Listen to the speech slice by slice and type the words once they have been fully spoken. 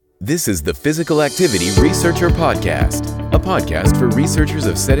This is the Physical Activity Researcher Podcast, a podcast for researchers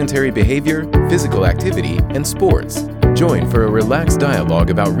of sedentary behavior, physical activity, and sports. Join for a relaxed dialogue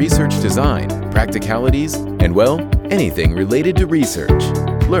about research design, practicalities, and, well, anything related to research.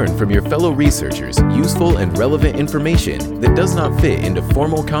 Learn from your fellow researchers useful and relevant information that does not fit into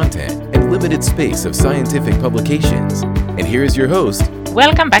formal content and limited space of scientific publications. And here is your host.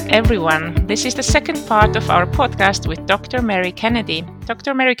 Welcome back, everyone. This is the second part of our podcast with Dr. Mary Kennedy.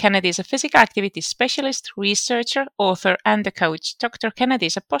 Dr. Mary Kennedy is a physical activity specialist, researcher, author, and a coach. Dr. Kennedy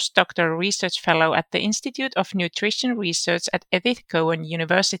is a postdoctoral research fellow at the Institute of Nutrition Research at Edith Cowan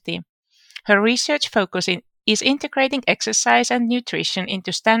University. Her research focus is integrating exercise and nutrition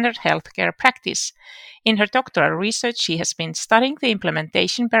into standard healthcare practice. In her doctoral research, she has been studying the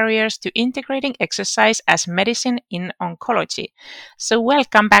implementation barriers to integrating exercise as medicine in oncology. So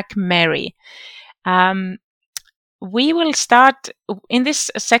welcome back, Mary. We will start in this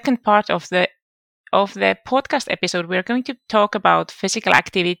second part of the podcast episode. We're going to talk about physical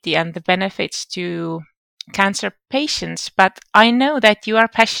activity and the benefits to cancer patients. But I know that you are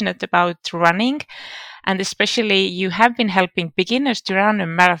passionate about running, and especially you have been helping beginners to run a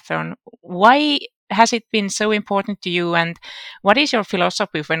marathon. Why has it been so important to you, and what is your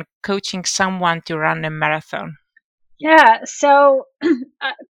philosophy when coaching someone to run a marathon? Yeah, so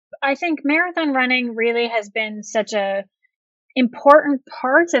I think marathon running really has been such a important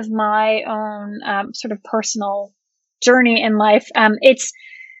part of my own sort of personal journey in life. It's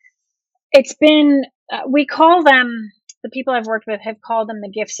been we call them, the people I've worked with have called them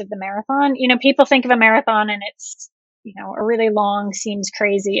the gifts of the marathon. You know, people think of a marathon and it's, you know, a really long, seems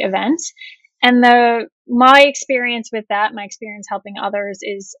crazy event. And my experience with that, my experience helping others,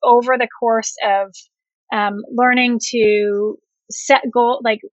 is over the course of learning to set goal,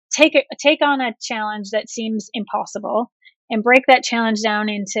 like take on a challenge that seems impossible and break that challenge down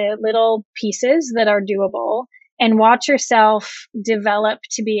into little pieces that are doable, and watch yourself develop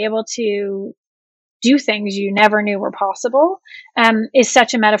to be able to do things you never knew were possible, is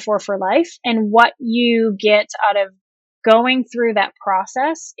such a metaphor for life. And what you get out of going through that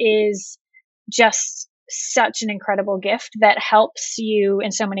process is just such an incredible gift that helps you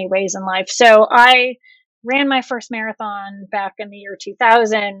in so many ways in life. So I ran my first marathon back in the year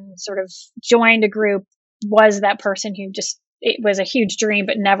 2000, sort of joined a group, was that person who it was a huge dream,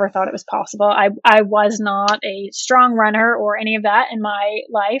 but never thought it was possible. I was not a strong runner or any of that in my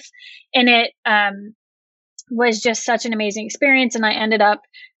life. And it, was just such an amazing experience. And I ended up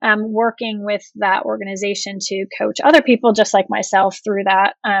working with that organization to coach other people just like myself through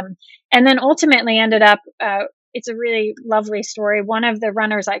that. And then ultimately ended up, it's a really lovely story. One of the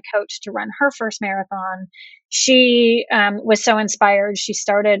runners I coached to run her first marathon, she was so inspired. She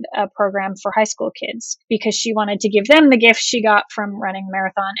started a program for high school kids because she wanted to give them the gift she got from running a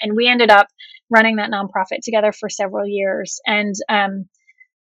marathon. And we ended up running that nonprofit together for several years. And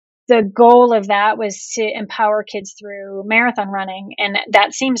the goal of that was to empower kids through marathon running. And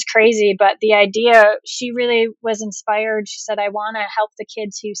that seems crazy, but the idea, she really was inspired. She said, I want to help the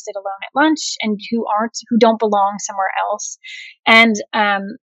kids who sit alone at lunch and who don't belong somewhere else. And,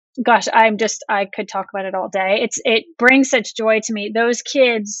 gosh, I could talk about it all day. It brings such joy to me. Those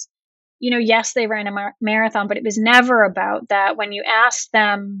kids, you know, yes, they ran a marathon, but it was never about that. When you asked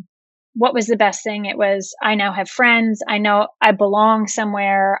them, what was the best thing? It was, I now have friends. I know I belong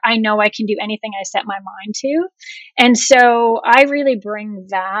somewhere. I know I can do anything I set my mind to. And so I really bring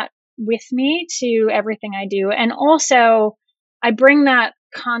that with me to everything I do. And also I bring that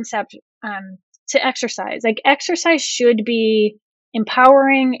concept to exercise. Like, exercise should be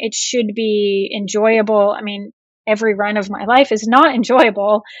empowering. It should be enjoyable. I mean, every run of my life is not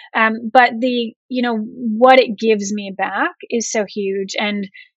enjoyable. But what it gives me back is so huge. And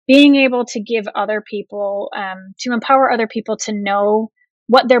being able to give other people, to empower other people to know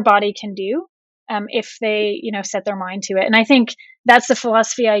what their body can do, if they, you know, set their mind to it. And I think that's the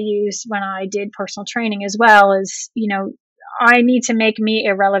philosophy I used when I did personal training as well, is, you know, I need to make me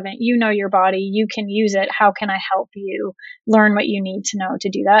irrelevant. You know your body, you can use it. How can I help you learn what you need to know to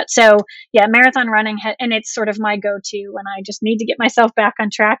do that? So yeah, marathon running, and it's sort of my go-to when I just need to get myself back on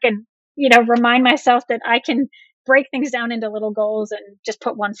track and, you know, remind myself that I can break things down into little goals and just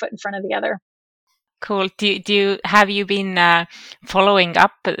put one foot in front of the other. Cool. Have you been following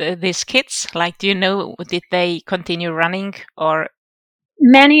up these kids? Like, do you know, did they continue running or?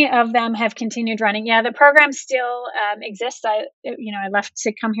 Many of them have continued running. Yeah, the program still exists. I left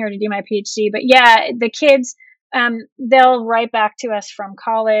to come here to do my PhD, but yeah, the kids, they'll write back to us from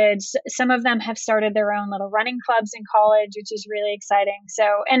college. Some of them have started their own little running clubs in college, which is really exciting. So,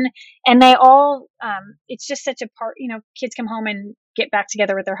 and they all, it's just such a part, you know, kids come home and get back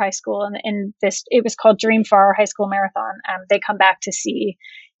together with their high school, and it was called Dream Far High School Marathon. They come back to see,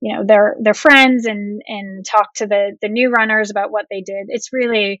 their friends and talk to the new runners about what they did. It's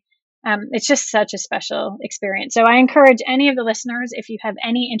really, it's just such a special experience. So I encourage any of the listeners, if you have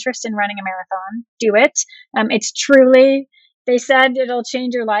any interest in running a marathon, do it. It's truly, they said it'll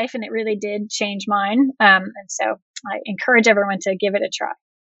change your life, and it really did change mine. And so I encourage everyone to give it a try.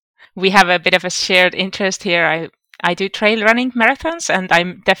 We have a bit of a shared interest here. I do trail running marathons, and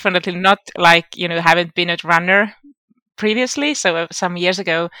I'm definitely not haven't been a runner previously. So some years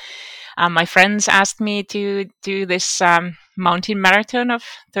ago, my friends asked me to do this mountain marathon of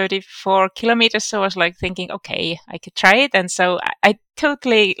 34 kilometers. So I was like thinking, okay, I could try it. And so I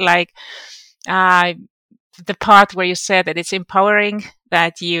totally like the part where you said that it's empowering,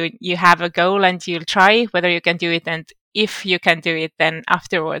 that you have a goal and you'll try whether you can do it. And if you can do it, then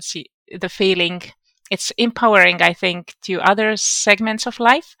afterwards, the feeling, it's empowering, I think, to other segments of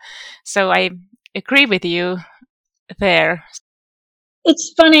life. So I agree with you there.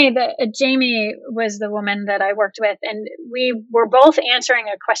 It's funny that Jamie was the woman that I worked with, and we were both answering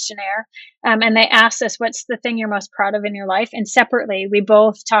a questionnaire, and they asked us, what's the thing you're most proud of in your life? And separately, we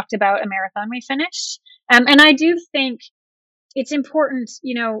both talked about a marathon we finished. And I do think it's important,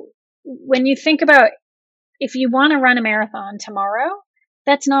 when you think about, if you want to run a marathon tomorrow,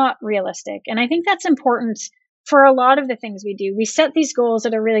 that's not realistic. And I think that's important for a lot of the things we do. We set these goals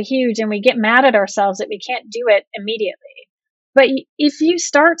that are really huge, and we get mad at ourselves that we can't do it immediately. But if you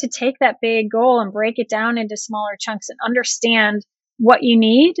start to take that big goal and break it down into smaller chunks and understand what you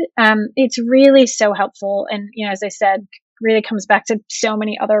need, it's really so helpful. And, as I said, really comes back to so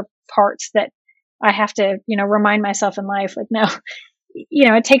many other parts that I have to, remind myself in life, like, no,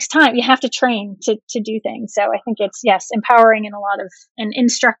 it takes time. You have to train to do things. So I think it's, yes, empowering and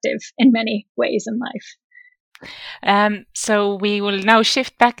instructive in many ways in life. So we will now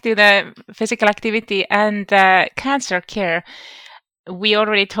shift back to the physical activity and cancer care. We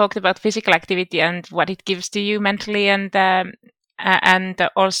already talked about physical activity and what it gives to you mentally and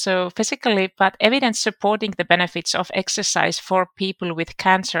also physically, but evidence supporting the benefits of exercise for people with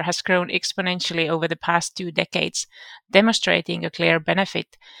cancer has grown exponentially over the past 2 decades, demonstrating a clear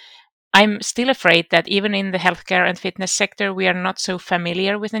benefit. I'm still afraid that even in the healthcare and fitness sector, we are not so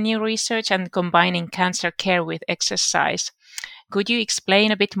familiar with the new research and combining cancer care with exercise. Could you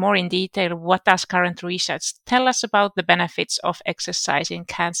explain a bit more in detail what does current research tell us about the benefits of exercise in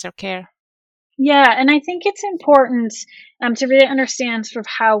cancer care? Yeah, and I think it's important to really understand sort of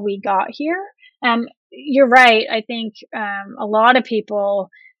how we got here. You're right. I think a lot of people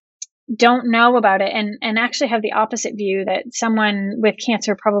don't know about it and actually have the opposite view that someone with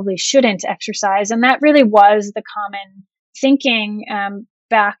cancer probably shouldn't exercise. And that really was the common thinking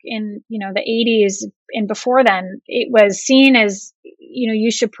back in, the 80s and before then. It was seen as,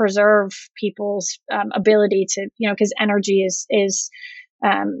 you should preserve people's ability to, because energy is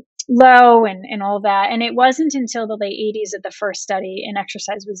low and all that. And it wasn't until the late 80s that the first study in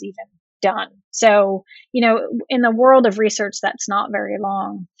exercise was even done. So, in the world of research, that's not very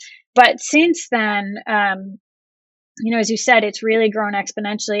long. But since then, as you said, it's really grown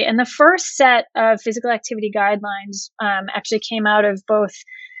exponentially. And the first set of physical activity guidelines actually came out of both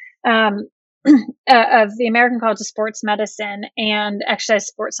of the American College of Sports Medicine and Exercise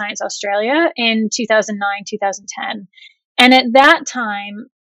Sports Science Australia in 2009, 2010. And at that time,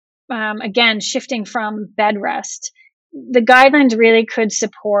 again, shifting from bed rest, the guidelines really could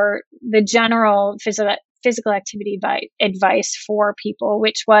support the general physical activity advice for people,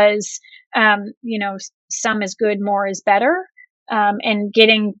 which was, some is good, more is better. And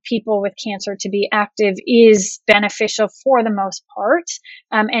getting people with cancer to be active is beneficial for the most part,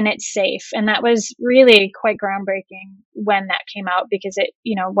 and it's safe. And that was really quite groundbreaking when that came out because it,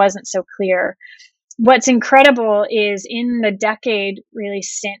 wasn't so clear. What's incredible is in the decade really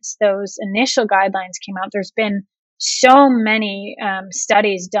since those initial guidelines came out, there's been so many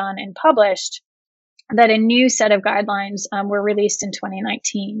studies done and published that a new set of guidelines were released in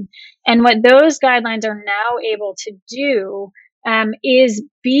 2019. And what those guidelines are now able to do is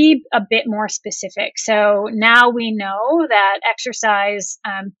be a bit more specific. So now we know that exercise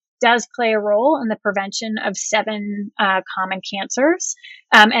does play a role in the prevention of 7 common cancers.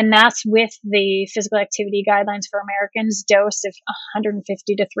 And that's with the physical activity guidelines for Americans dose of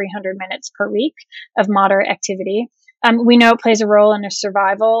 150 to 300 minutes per week of moderate activity. We know it plays a role in the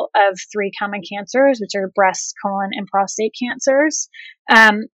survival of 3 common cancers, which are breast, colon, and prostate cancers.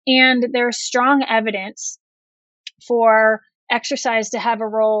 And there's strong evidence for exercise to have a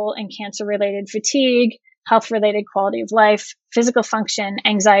role in cancer-related fatigue, health-related quality of life, physical function,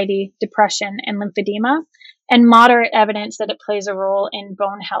 anxiety, depression, and lymphedema. and moderate evidence that it plays a role in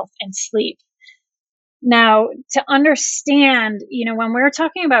bone health and sleep. Now, to understand, when we're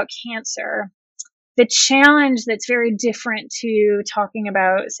talking about cancer, the challenge that's very different to talking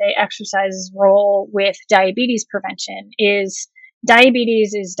about, say, exercise's role with diabetes prevention is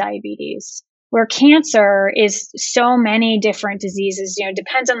diabetes, where cancer is so many different diseases,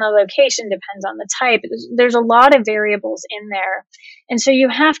 depends on the location, depends on the type. There's a lot of variables in there. And so you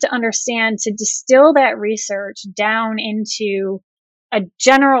have to understand, to distill that research down into a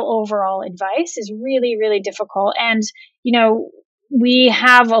general overall advice is really, really difficult. And, we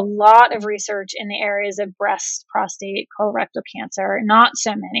have a lot of research in the areas of breast, prostate, colorectal cancer, not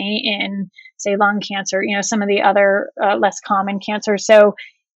so many in, say, lung cancer, some of the other less common cancers. So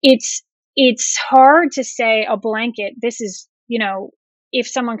it's hard to say a blanket, this is, if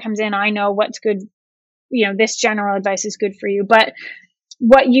someone comes in, I know what's good, this general advice is good for you. But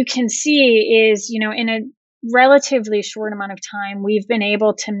what you can see is, in a relatively short amount of time, we've been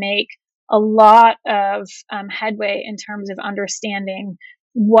able to make a lot of headway in terms of understanding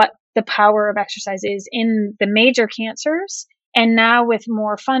what the power of exercise is in the major cancers. And now with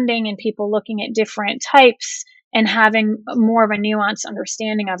more funding and people looking at different types and having more of a nuanced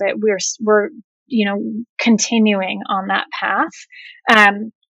understanding of it, we're continuing on that path.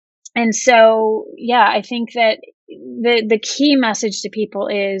 And so, yeah, I think that the key message to people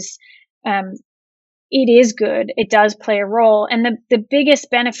is, it is good. It does play a role. And the biggest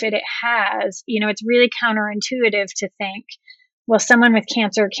benefit it has, it's really counterintuitive to think, well, someone with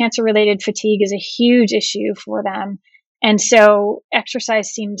cancer-related fatigue is a huge issue for them. And so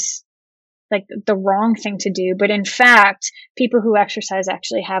exercise seems like the wrong thing to do. But in fact, people who exercise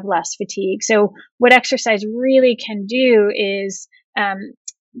actually have less fatigue. So what exercise really can do is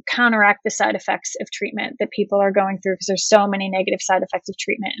counteract the side effects of treatment that people are going through, because there's so many negative side effects of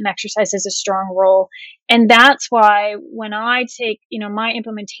treatment, and exercise has a strong role. And that's why when I take, my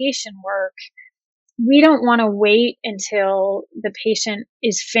implementation work, we don't want to wait until the patient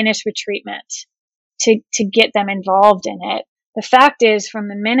is finished with treatment to get them involved in it. The fact is, from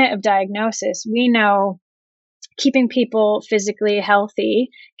the minute of diagnosis, we know keeping people physically healthy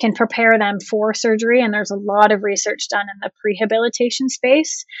can prepare them for surgery. And there's a lot of research done in the prehabilitation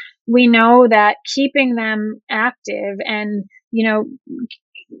space. We know that keeping them active and,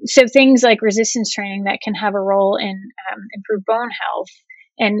 so things like resistance training that can have a role in improved bone health.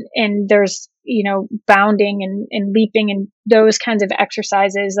 And there's, bounding and leaping and those kinds of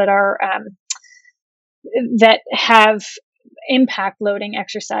exercises that are, that have impact loading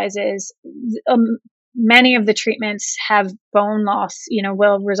exercises. Many of the treatments have bone loss,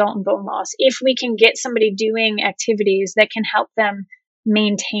 will result in bone loss. If we can get somebody doing activities that can help them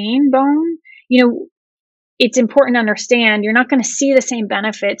maintain bone, it's important to understand you're not going to see the same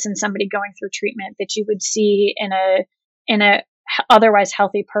benefits in somebody going through treatment that you would see in a otherwise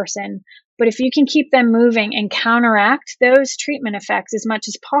healthy person. But if you can keep them moving and counteract those treatment effects as much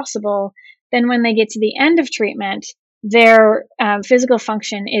as possible, then when they get to the end of treatment, their physical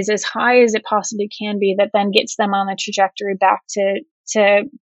function is as high as it possibly can be, that then gets them on the trajectory back to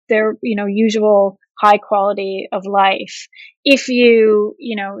their, usual high quality of life. If you,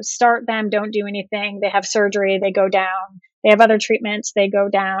 start them, don't do anything, they have surgery, they go down, they have other treatments, they go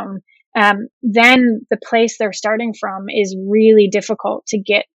down, then the place they're starting from is really difficult to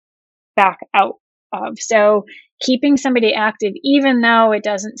get back out of. So keeping somebody active, even though it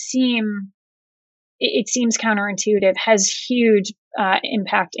seems counterintuitive, has huge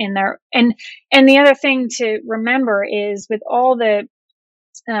impact in there. And the other thing to remember is, with all the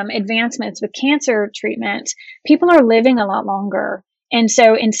advancements with cancer treatment, people are living a lot longer. And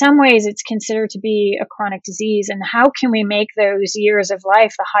so in some ways it's considered to be a chronic disease. And how can we make those years of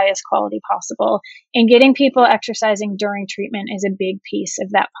life the highest quality possible? And getting people exercising during treatment is a big piece of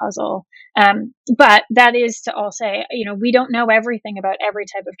that puzzle. But that is to all say, we don't know everything about every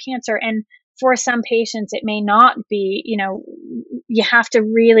type of cancer. And for some patients, it may not be, you have to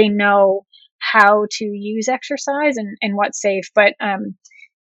really know how to use exercise and what's safe. But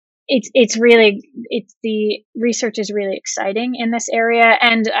the research is really exciting in this area.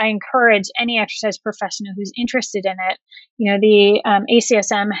 And I encourage any exercise professional who's interested in it. The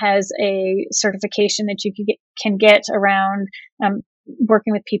ACSM has a certification that you can get around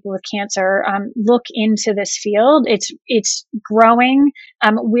working with people with cancer. Look into this field. It's growing.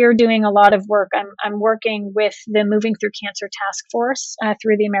 We're doing a lot of work. I'm working with the Moving Through Cancer Task Force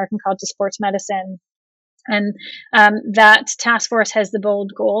through the American College of Sports Medicine. And that task force has the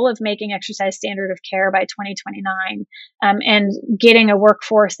bold goal of making exercise standard of care by 2029, and getting a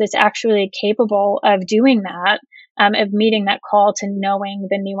workforce that's actually capable of doing that of meeting that call to knowing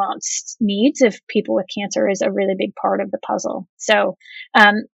the nuanced needs of people with cancer is a really big part of the puzzle. So,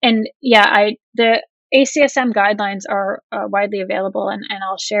 the ACSM guidelines are widely available, and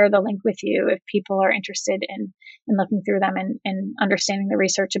I'll share the link with you if people are interested in looking through them and understanding the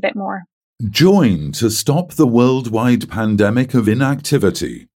research a bit more. Join to stop the worldwide pandemic of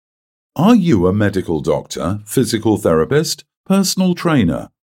inactivity. Are you a medical doctor, physical therapist, personal trainer,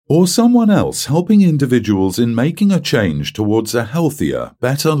 or someone else helping individuals in making a change towards a healthier,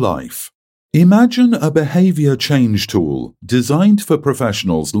 better life? Imagine a behavior change tool designed for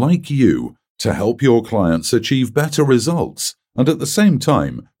professionals like you to help your clients achieve better results and at the same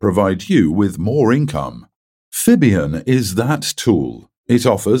time provide you with more income. Fibion is that tool. It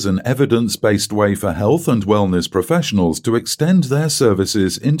offers an evidence-based way for health and wellness professionals to extend their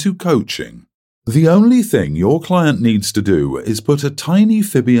services into coaching. The only thing your client needs to do is put a tiny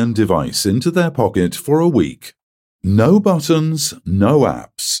Fibion device into their pocket for a week. No buttons, no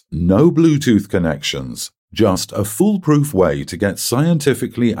apps, no Bluetooth connections, just a foolproof way to get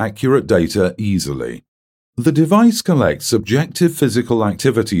scientifically accurate data easily. The device collects objective physical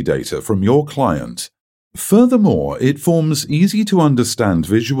activity data from your client. Furthermore, it forms easy-to-understand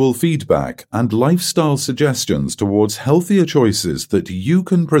visual feedback and lifestyle suggestions towards healthier choices that you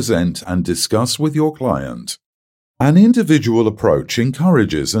can present and discuss with your client. An individual approach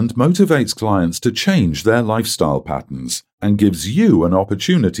encourages and motivates clients to change their lifestyle patterns and gives you an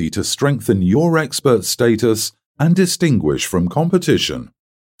opportunity to strengthen your expert status and distinguish from competition.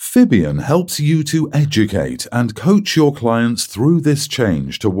 Fibion helps you to educate and coach your clients through this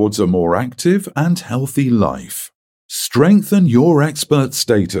change towards a more active and healthy life. Strengthen your expert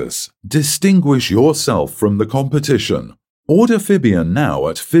status. Distinguish yourself from the competition. Order Fibion now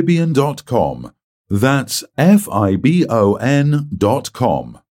at Fibion.com. That's Fibon.com.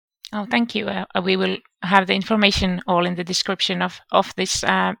 Oh, thank you. We will have the information all in the description of this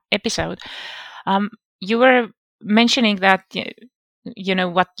episode. You were mentioning that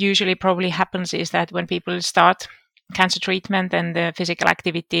what usually probably happens is that when people start cancer treatment and the physical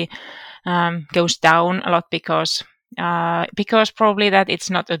activity goes down a lot because probably that it's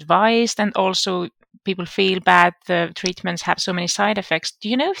not advised, and also people feel bad the treatments have so many side effects. Do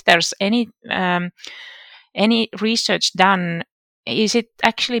you know if there's any research done? Is it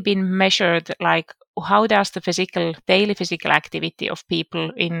actually been measured, like how does the daily physical activity of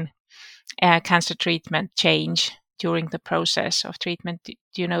people in cancer treatment change during the process of treatment? Do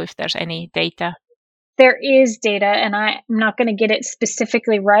you know if there's any data? There is data, and I'm not going to get it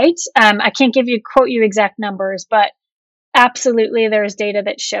specifically right. I can't quote you exact numbers, but absolutely there's data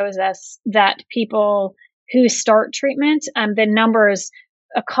that shows us that people who start treatment, the numbers,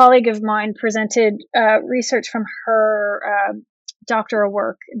 a colleague of mine presented research from her doctoral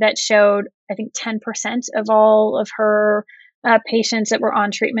work that showed, I think, 10% of all of her patients that were on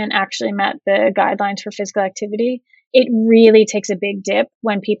treatment actually met the guidelines for physical activity. It really takes a big dip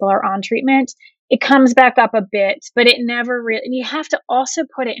when people are on treatment. It comes back up a bit, but it never really, and you have to also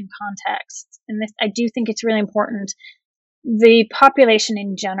put it in context. And this, I do think it's really important. The population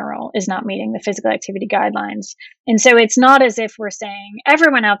in general is not meeting the physical activity guidelines. And so it's not as if we're saying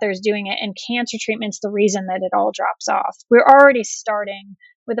everyone out there is doing it and cancer treatment's the reason that it all drops off. We're already starting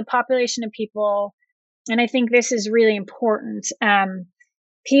with a population of people, and I think this is really important.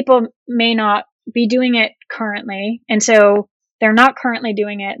 People may not be doing it currently, and so they're not currently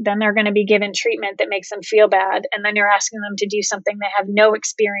doing it. Then they're going to be given treatment that makes them feel bad, and then you're asking them to do something they have no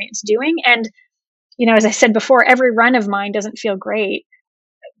experience doing. And as I said before, every run of mine doesn't feel great.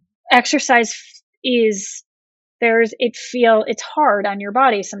 Exercise it's hard on your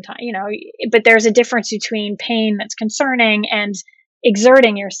body sometimes, but there's a difference between pain that's concerning and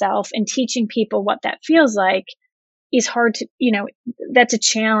exerting yourself, and teaching people what that feels like is hard to, that's a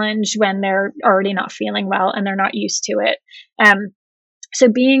challenge when they're already not feeling well and they're not used to it. So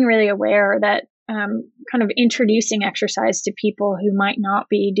being really aware that, kind of introducing exercise to people who might not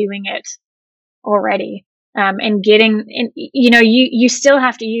be doing it already, and you still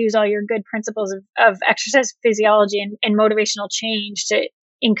have to use all your good principles of exercise physiology and motivational change to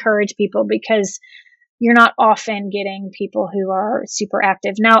encourage people, because you're not often getting people who are super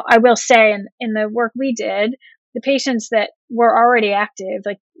active. Now, I will say in the work we did, the patients that were already active,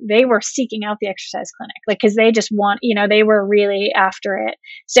 like they were seeking out the exercise clinic, like, cause they just they were really after it.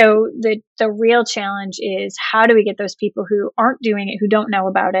 So the real challenge is, how do we get those people who aren't doing it, who don't know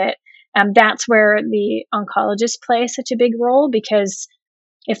about it? That's where the oncologists play such a big role, because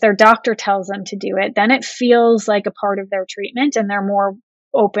if their doctor tells them to do it, then it feels like a part of their treatment and they're more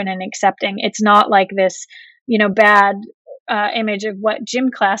open and accepting. It's not like this, bad image of what gym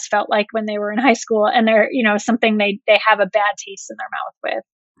class felt like when they were in high school, and they're, something they have a bad taste in their mouth with.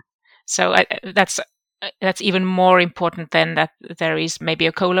 So that's even more important than that there is maybe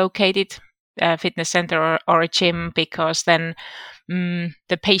a co-located fitness center or a gym, because then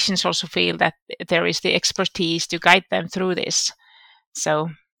the patients also feel that there is the expertise to guide them through this. So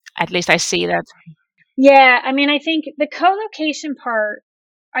at least I see that. Yeah, I mean, I think the co-location part,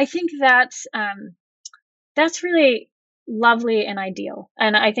 I think that's really lovely and ideal.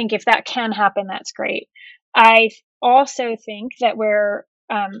 And I think if that can happen, that's great. I also think that we're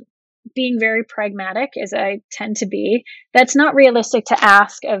being very pragmatic, as I tend to be. That's not realistic to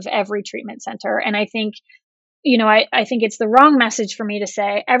ask of every treatment center. And I think, I think it's the wrong message for me to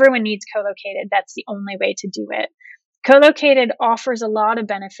say everyone needs co-located. That's the only way to do it. Co-located offers a lot of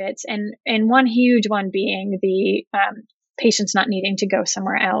benefits, and one huge one being the patients not needing to go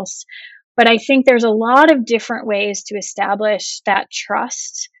somewhere else. But I think there's a lot of different ways to establish that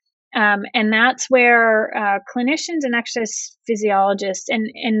trust. And that's where clinicians and exercise physiologists and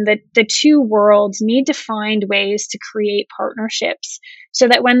the two worlds need to find ways to create partnerships, so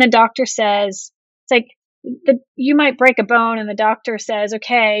that when the doctor says, it's like you might break a bone and the doctor says,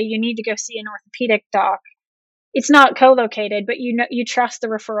 okay, you need to go see an orthopedic doc. It's not co-located, but you trust the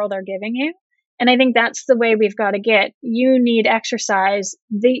referral they're giving you. And I think that's the way we've got to get. You need exercise.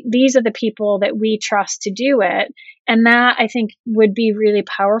 These are the people that we trust to do it. And that, I think, would be really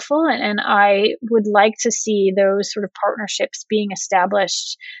powerful. And I would like to see those sort of partnerships being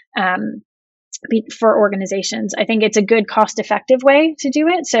established for organizations. I think it's a good cost-effective way to do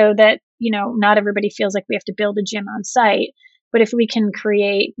it, so that, not everybody feels like we have to build a gym on site. But if we can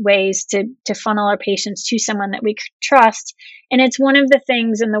create ways to funnel our patients to someone that we trust, and it's one of the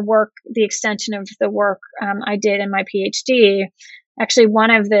things in the extension of the work I did in my PhD. Actually,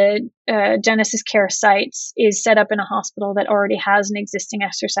 one of the Genesis Care sites is set up in a hospital that already has an existing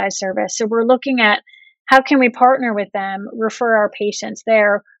exercise service. So we're looking at how can we partner with them, refer our patients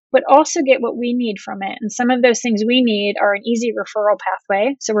there, but also get what we need from it. And some of those things we need are an easy referral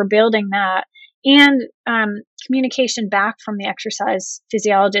pathway. So we're building that. And communication back from the exercise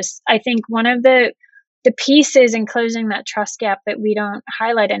physiologist. I think one of the pieces in closing that trust gap that we don't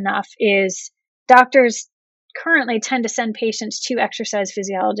highlight enough is doctors currently tend to send patients to exercise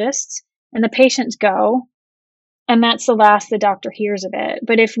physiologists, and the patients go, and that's the last the doctor hears of it.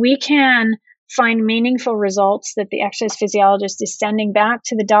 But if we can find meaningful results that the exercise physiologist is sending back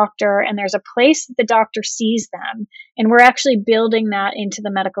to the doctor, and there's a place that the doctor sees them, and we're actually building that into the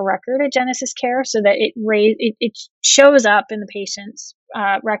medical record at Genesis Care, so that it shows up in the patient's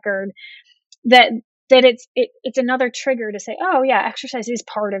record, that it's another trigger to say, oh yeah, exercise is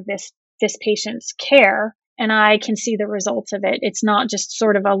part of this patient's care, and I can see the results of it. It's not just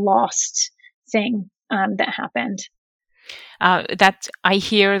sort of a lost thing that happened. That I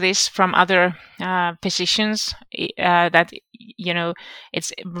hear this from other physicians, that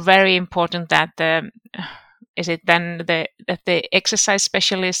it's very important that the exercise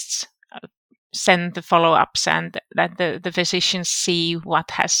specialists send the follow-ups, and that the physicians see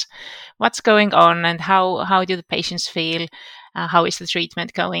what's going on, and how do the patients feel, how is the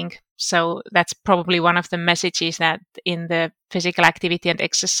treatment going. So that's probably one of the messages that in the physical activity and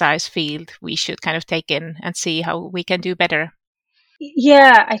exercise field we should kind of take in and see how we can do better.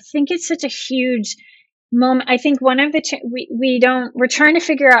 Yeah, I think it's such a huge moment. I think one of the we're trying to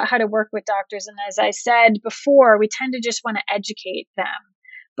figure out how to work with doctors, and as I said before, we tend to just want to educate them.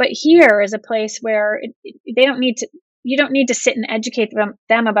 But here is a place where you don't need to sit and educate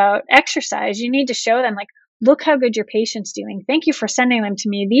them about exercise. You need to show them, like, look how good your patient's doing. Thank you for sending them to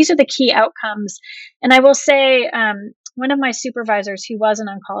me. These are the key outcomes. And I will say, one of my supervisors, who was an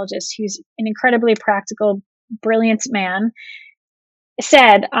oncologist, who's an incredibly practical, brilliant man,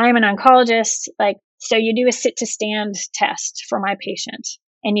 said, I'm an oncologist, so you do a sit to stand test for my patient,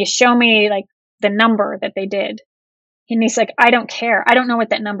 and you show me the number that they did. And he's like, I don't care. I don't know what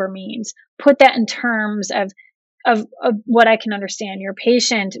that number means. Put that in terms of what I can understand. Your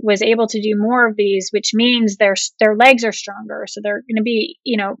patient was able to do more of these, which means their legs are stronger, so they're going to be,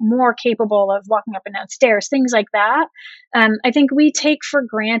 more capable of walking up and down stairs, things like that. I think we take for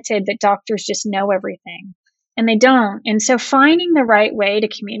granted that doctors just know everything, and they don't. And so finding the right way to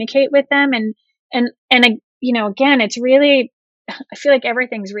communicate with them, and again, it's really, I feel like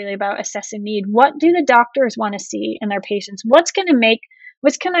everything's really about assessing need. What do the doctors want to see in their patients? What's going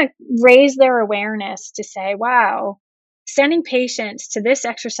to raise their awareness to say, wow, sending patients to this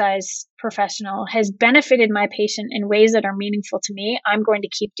exercise professional has benefited my patient in ways that are meaningful to me. I'm going to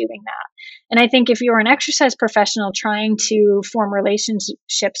keep doing that. And I think if you're an exercise professional trying to form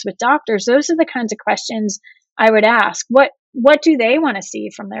relationships with doctors, those are the kinds of questions I would ask. What what do they want to see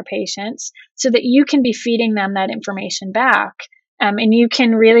from their patients, so that you can be feeding them that information back, and you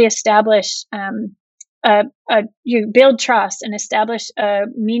can really establish you build trust and establish a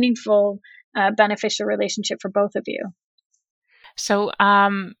meaningful, beneficial relationship for both of you. So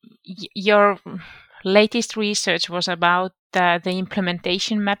your latest research was about the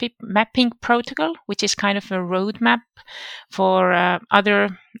implementation mapping protocol, which is kind of a roadmap for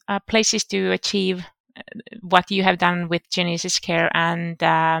other places to achieve what you have done with GenesisCare and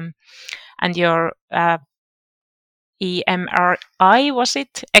your EMRI, was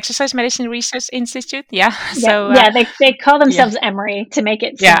it? Exercise Medicine Research Institute? Yeah. So they call themselves EMRI to make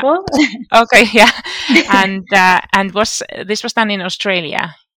it simple. Okay, yeah. And this was done in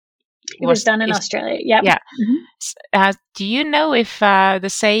Australia? It was done in Australia. Yep. Yeah. Mm-hmm. Do you know if the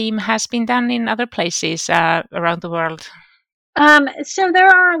same has been done in other places around the world? So there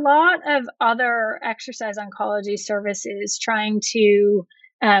are a lot of other exercise oncology services trying to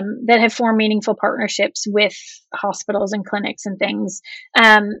that have formed meaningful partnerships with hospitals and clinics and things.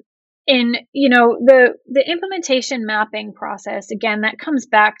 In the implementation mapping process, again, that comes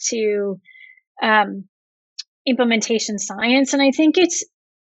back to implementation science, and I think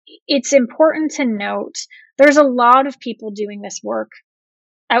it's important to note there's a lot of people doing this work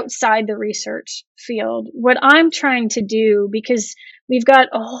outside the research field. What I'm trying to do, because we've got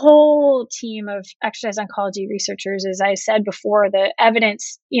a whole team of exercise oncology researchers, as I said before, the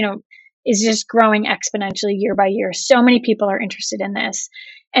evidence, is just growing exponentially year by year. So many people are interested in this.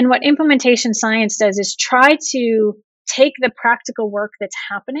 And what implementation science does is try to take the practical work that's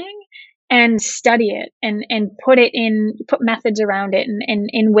happening and study it and put methods around it and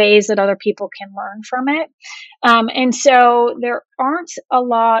in ways that other people can learn from it. And so there aren't a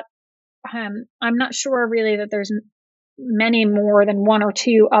lot, I'm not sure really that there's many more than one or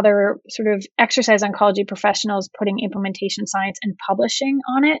two other sort of exercise oncology professionals putting implementation science and publishing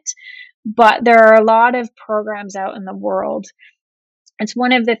on it. But there are a lot of programs out in the world. It's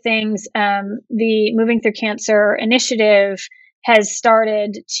one of the things, the Moving Through Cancer initiative has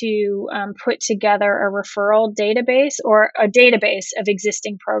started to put together a referral database or a database of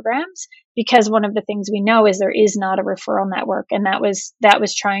existing programs, because one of the things we know is there is not a referral network, and that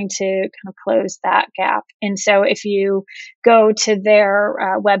was trying to kind of close that gap. And so if you go to their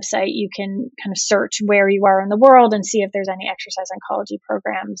website, you can kind of search where you are in the world and see if there's any exercise oncology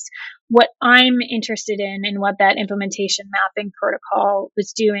programs. What I'm interested in and what that implementation mapping protocol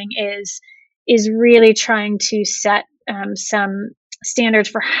was doing is really trying to set some standards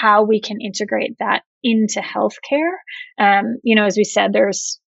for how we can integrate that into healthcare. As we said,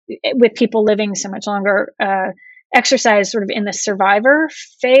 there's, with people living so much longer, exercise sort of in the survivor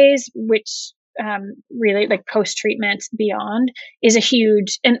phase, which really, like post-treatment beyond, is a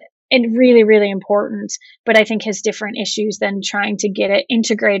huge and really, really important, but I think has different issues than trying to get it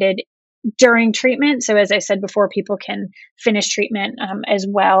integrated during treatment. So as I said before, people can finish treatment as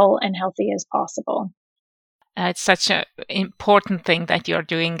well and healthy as possible. It's such an important thing that you're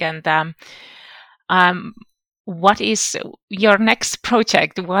doing. And what is your next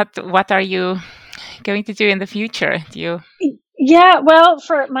project? What are you going to do in the future? Yeah, well,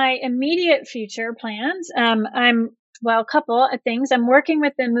 for my immediate future plans, a couple of things. I'm working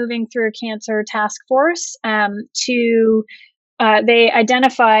with the Moving Through Cancer Task Force they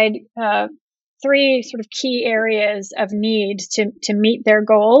identified 3 sort of key areas of need to meet their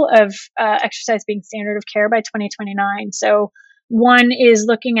goal of exercise being standard of care by 2029. So one is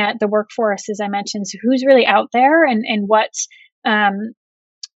looking at the workforce, as I mentioned, so who's really out there and what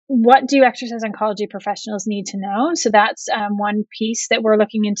do exercise oncology professionals need to know? So that's one piece that we're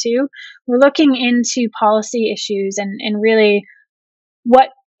looking into. We're looking into policy issues and really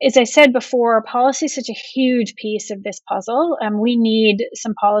as I said before, policy is such a huge piece of this puzzle. We need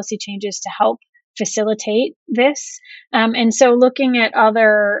some policy changes to help facilitate this. And so looking at how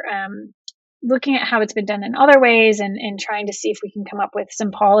it's been done in other ways and trying to see if we can come up with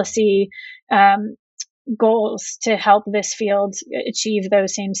some policy goals to help this field achieve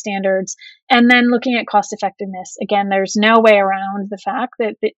those same standards. And then looking at cost effectiveness. Again, there's no way around the fact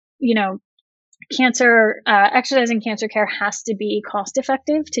that exercise in cancer care has to be cost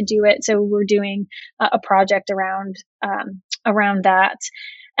effective to do it. So we're doing a project around that.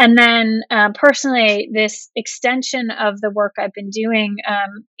 And then personally, this extension of the work I've been doing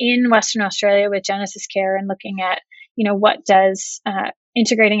in Western Australia with GenesisCare and looking at, what does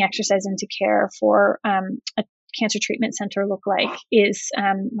integrating exercise into care for a cancer treatment center look like is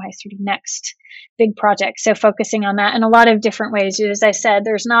my sort of next big project. So focusing on that in a lot of different ways. As I said,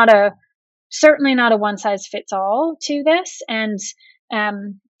 there's certainly not a one size fits all to this. And,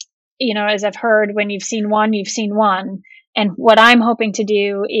 as I've heard, when you've seen one, you've seen one. And what I'm hoping to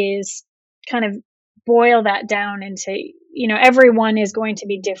do is kind of boil that down into, everyone is going to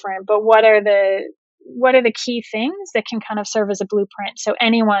be different, but what are the key things that can kind of serve as a blueprint? So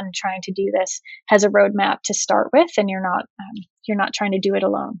anyone trying to do this has a roadmap to start with, and you're not trying to do it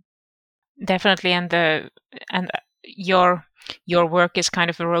alone. Definitely, and your work is kind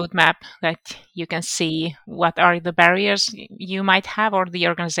of a roadmap that you can see what are the barriers you might have, or the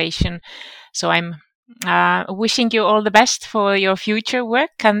organization. So I'm wishing you all the best for your future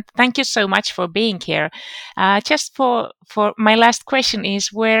work, and thank you so much for being here. Just for my last question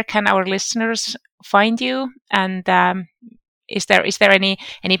is, where can our listeners find you? And is there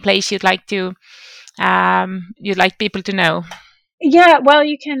any place you'd like people to know? Yeah, well,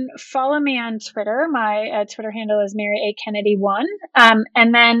 you can follow me on Twitter. My Twitter handle is Mary A. Kennedy 1.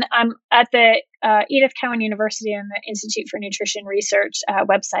 And then I'm at the Edith Cowan University and the Institute for Nutrition Research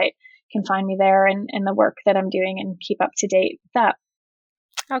website. You can find me there and the work that I'm doing and keep up to date with that.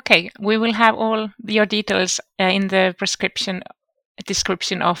 Okay, we will have all your details in the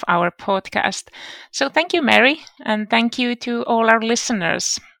description of our podcast. So thank you, Mary, and thank you to all our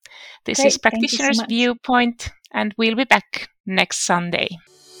listeners. This is Practitioner's Viewpoint, and we'll be back next Sunday.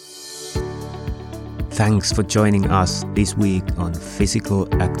 Thanks for joining us this week on Physical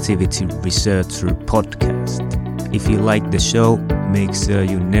Activity Researcher Podcast. If you like the show, make sure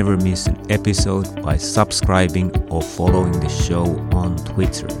you never miss an episode by subscribing or following the show on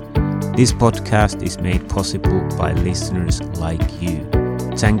Twitter. This podcast is made possible by listeners like you.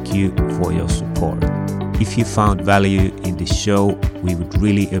 Thank you for your support. If you found value in the show, we would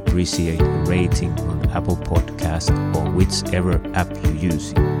really appreciate a rating on Apple Podcast or whichever app you're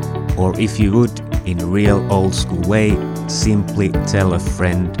using. Or if you would, in a real old school way, simply tell a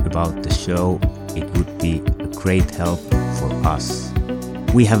friend about the show. It would be a great help for us.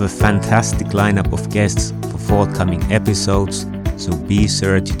 We have a fantastic lineup of guests for forthcoming episodes, so be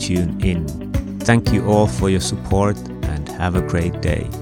sure to tune in. Thank you all for your support and have a great day.